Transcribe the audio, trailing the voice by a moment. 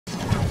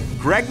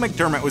Greg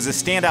McDermott was a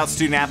standout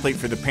student athlete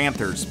for the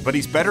Panthers, but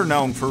he's better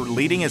known for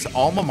leading his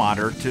alma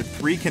mater to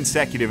 3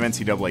 consecutive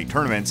NCAA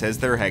tournaments as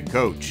their head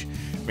coach.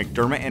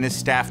 McDermott and his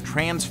staff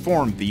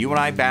transformed the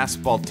UNI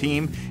basketball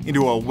team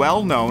into a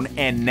well-known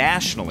and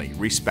nationally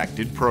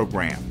respected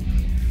program.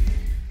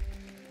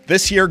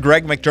 This year,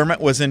 Greg McDermott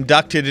was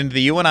inducted into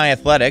the UNI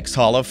Athletics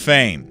Hall of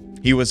Fame.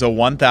 He was a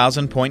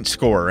 1,000-point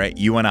scorer at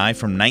UNI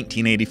from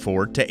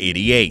 1984 to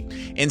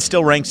 88 and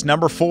still ranks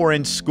number 4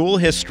 in school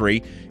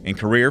history in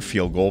career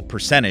field goal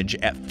percentage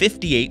at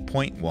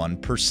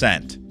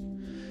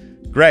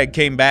 58.1%. Greg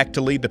came back to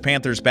lead the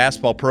Panthers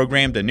basketball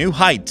program to new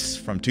heights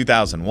from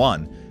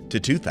 2001 to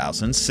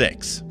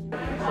 2006.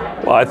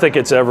 Well, I think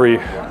it's every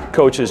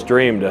coach's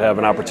dream to have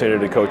an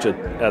opportunity to coach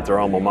at their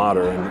alma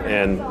mater,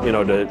 and you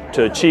know,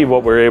 to achieve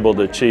what we were able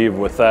to achieve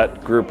with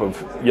that group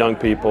of young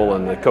people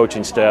and the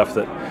coaching staff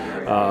that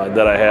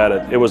I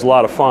had. It was a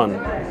lot of fun.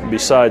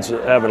 Besides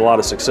having a lot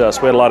of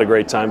success, we had a lot of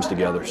great times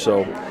together.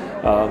 So,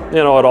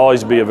 you know, it'll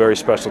always be a very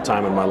special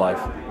time in my life.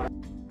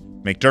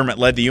 McDermott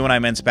led the UNI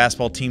men's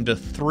basketball team to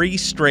 3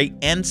 straight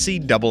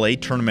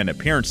NCAA tournament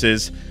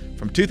appearances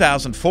from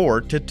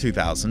 2004 to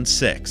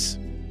 2006.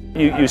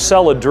 You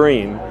sell a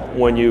dream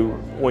when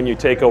you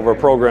take over a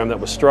program that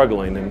was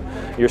struggling,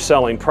 and you're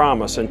selling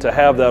promise, and to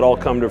have that all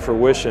come to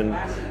fruition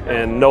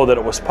and know that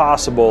it was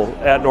possible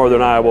at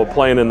Northern Iowa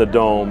playing in the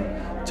Dome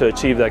to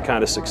achieve that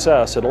kind of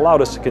success, it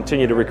allowed us to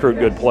continue to recruit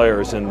good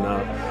players, and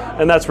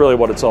that's really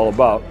what it's all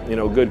about. You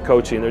know, good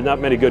coaching. There's not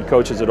many good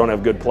coaches that don't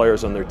have good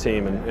players on their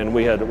team, and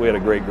we had a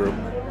great group.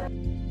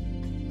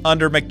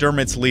 Under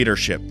McDermott's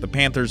leadership, the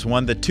Panthers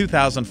won the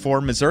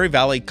 2004 Missouri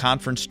Valley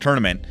Conference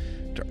Tournament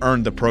to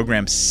earn the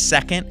program's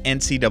 2nd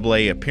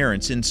NCAA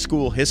appearance in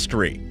school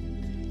history.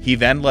 He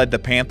then led the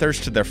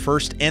Panthers to their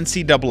first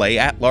NCAA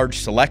at-large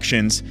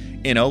selections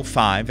in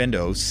 2005 and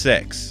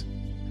 2006.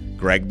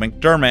 Greg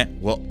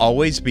McDermott will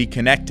always be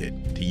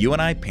connected to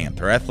UNI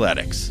Panther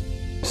athletics.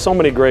 So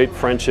many great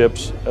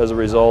friendships as a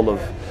result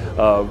of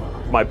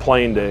my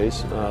playing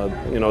days.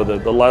 You know,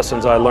 the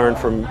lessons I learned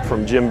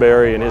from Jim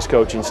Barry and his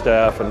coaching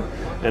staff, and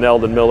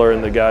Eldon Miller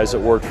and the guys that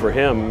worked for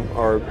him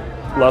are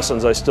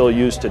lessons I still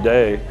use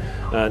today,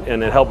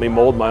 and it helped me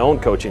mold my own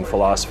coaching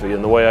philosophy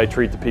and the way I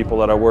treat the people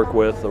that I work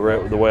with, the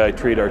way I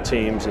treat our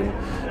teams,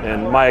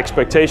 and my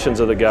expectations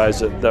of the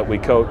guys that we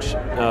coach.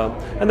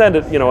 And then,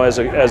 you know, as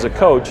a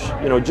coach,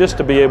 you know, just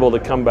to be able to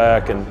come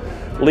back and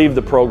leave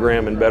the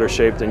program in better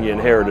shape than you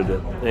inherited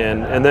it,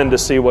 and then to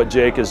see what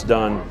Jake has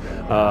done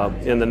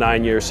in the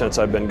 9 years since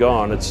I've been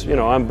gone. It's, you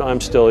know, I'm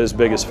still his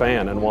biggest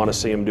fan and want to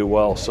see him do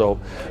well. So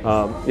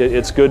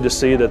it's good to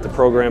see that the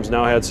program's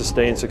now had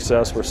sustained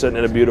success. We're sitting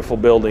in a beautiful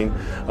building,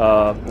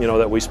 you know,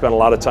 that we spent a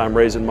lot of time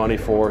raising money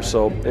for.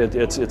 So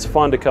it's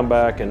fun to come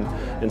back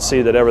and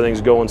see that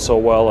everything's going so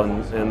well,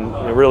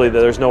 and really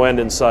there's no end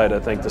in sight. I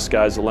think the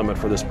sky's the limit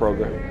for this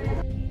program.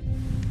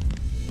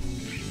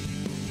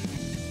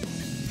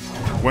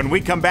 When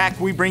we come back,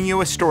 we bring you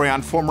a story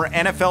on former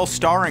NFL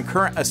star and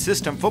current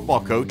assistant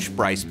football coach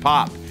Bryce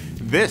Popp.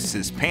 This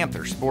is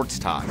Panther Sports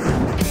Talk.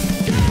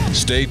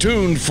 Stay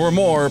tuned for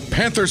more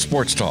Panther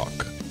Sports Talk.